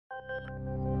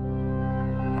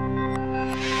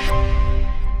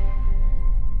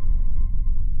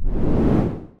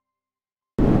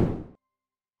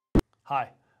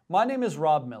Hi, my name is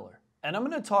Rob Miller, and I'm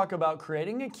going to talk about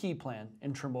creating a key plan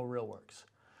in Trimble Realworks.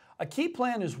 A key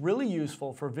plan is really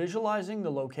useful for visualizing the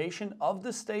location of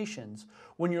the stations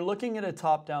when you're looking at a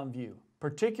top-down view,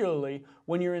 particularly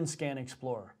when you're in Scan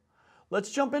Explorer.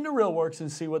 Let's jump into Realworks and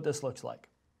see what this looks like.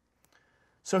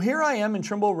 So here I am in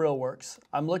Trimble Realworks.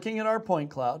 I'm looking at our point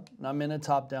cloud, and I'm in a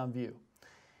top-down view.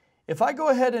 If I go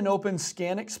ahead and open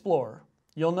Scan Explorer,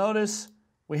 you'll notice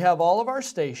we have all of our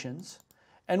stations,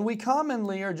 and we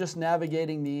commonly are just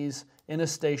navigating these in a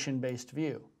station-based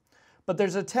view. But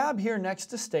there's a tab here next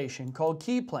to Station called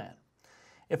Key Plan.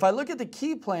 If I look at the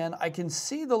key plan, I can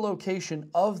see the location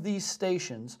of these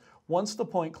stations once the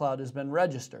point cloud has been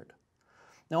registered.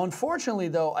 Now unfortunately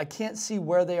though, I can't see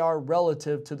where they are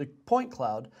relative to the point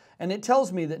cloud, and it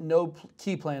tells me that no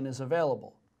key plan is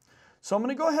available. So I'm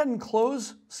going to go ahead and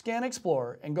close Scan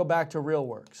Explorer and go back to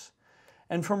Realworks.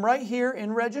 And from right here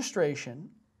in Registration,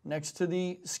 next to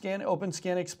the Open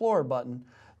Scan Explorer button,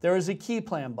 there is a Key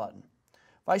Plan button.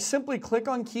 If I simply click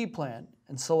on Key Plan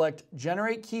and select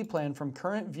Generate Key Plan from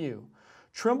Current View,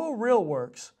 Trimble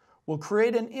Realworks will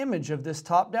create an image of this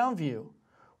top-down view,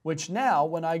 which now,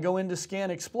 when I go into Scan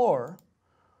Explorer,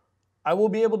 I will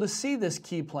be able to see this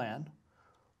key plan,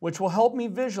 which will help me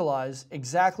visualize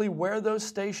exactly where those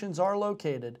stations are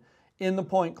located in the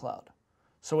point cloud.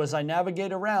 So as I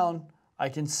navigate around, I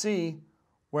can see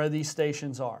where these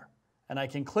stations are, and I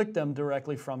can click them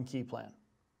directly from Key Plan.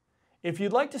 If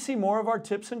you'd like to see more of our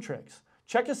tips and tricks,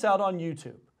 check us out on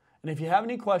YouTube. And if you have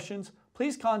any questions,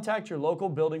 please contact your local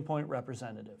BuildingPoint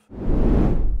representative.